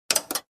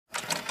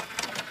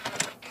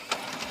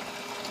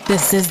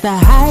This is the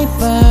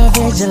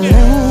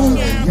hypervigilant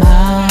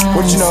mindset.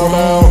 What you know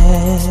about?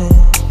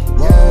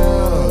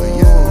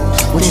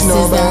 What you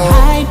know about?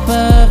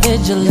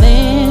 This is the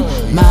hypervigilant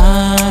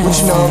mindset. What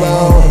you know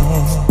about?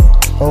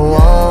 Oh,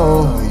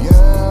 wow.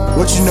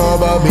 What you know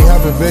about being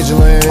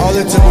hypervigilant? All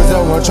it took was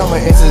that one trauma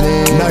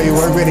incident. Now you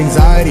work with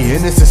anxiety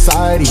in this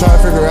society, trying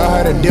to figure out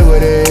how to deal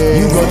with it.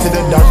 You go to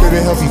the doctor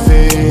to help you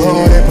fix, but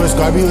all they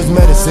prescribe you is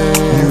medicine.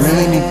 You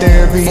really need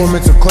therapy for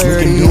mental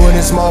clarity. You can do it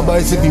in small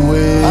bites if you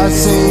wish. I've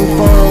seen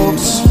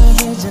folks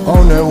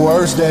on their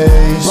worst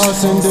days,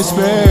 lost in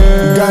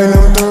despair, guiding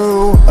them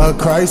through a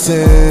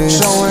crisis,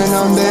 showing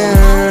them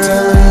there,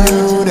 telling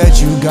you that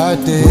you got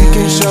this. We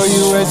can show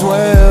you as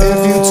well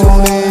if you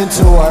tune in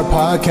to our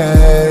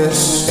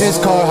podcast. It's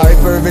called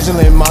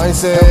Hypervigilant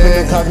Mindset,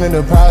 helping the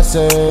cognitive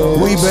process.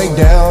 We break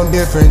down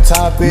different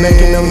topics,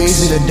 making them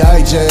easy to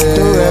digest.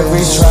 Through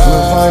every trial,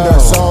 we'll find our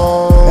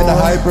song in the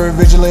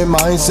Hypervigilant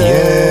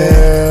Mindset.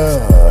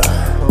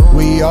 Yeah,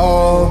 we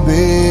all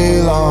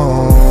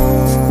belong.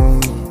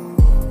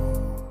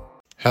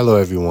 Hello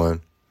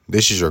everyone,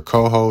 this is your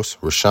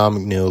co-host Rashawn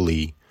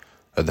McNeal-Lee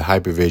of the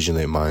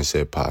Hypervigilant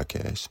Mindset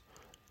podcast.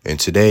 And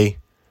today,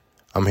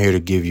 I'm here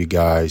to give you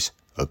guys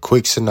a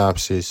quick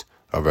synopsis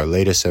of our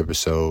latest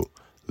episode,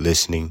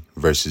 Listening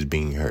versus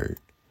Being Heard.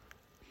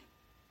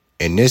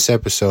 In this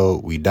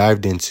episode, we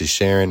dived into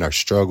sharing our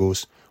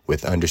struggles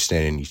with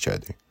understanding each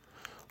other.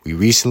 We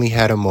recently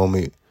had a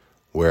moment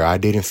where I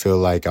didn't feel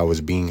like I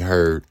was being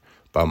heard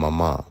by my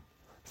mom.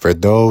 For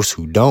those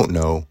who don't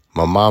know,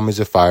 my mom is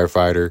a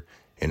firefighter,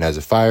 and as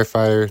a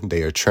firefighter,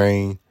 they are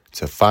trained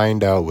to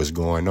find out what's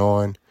going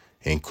on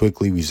and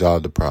quickly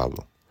resolve the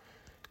problem.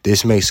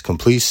 This makes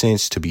complete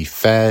sense to be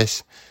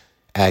fast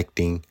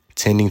acting,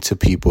 tending to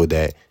people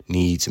that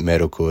needs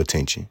medical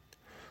attention.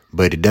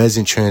 But it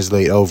doesn't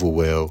translate over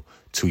well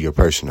to your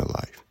personal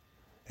life,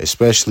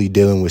 especially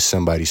dealing with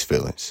somebody's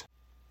feelings.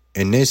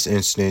 In this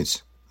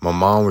instance, my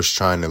mom was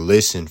trying to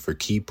listen for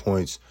key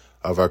points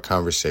of our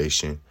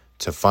conversation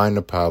to find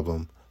the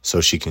problem so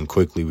she can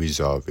quickly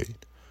resolve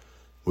it,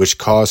 which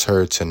caused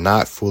her to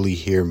not fully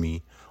hear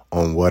me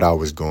on what I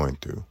was going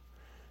through.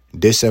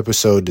 This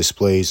episode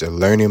displays a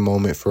learning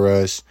moment for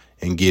us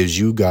and gives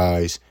you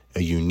guys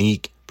a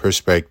unique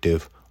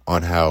perspective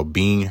on how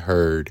being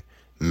heard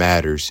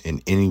matters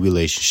in any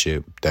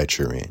relationship that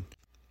you're in.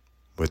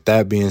 With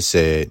that being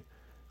said,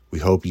 we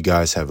hope you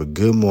guys have a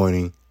good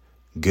morning,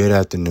 good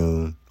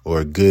afternoon,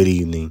 or a good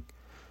evening.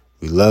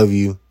 We love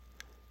you,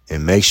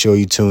 and make sure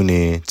you tune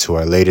in to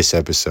our latest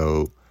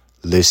episode,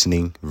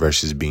 Listening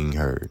versus Being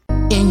Heard.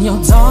 In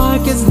your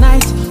darkest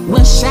nights,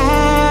 when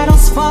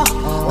shadows fall,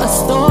 a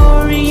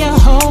story of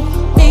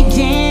hope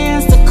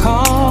begins to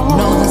call.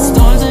 Know the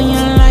storms in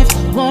your life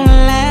won't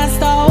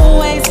last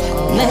always.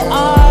 Let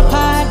our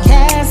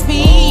podcast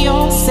be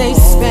your safe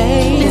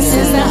space. This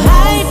is the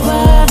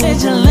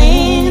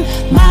Hypervigilant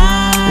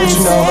Mindset. What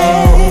you know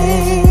about?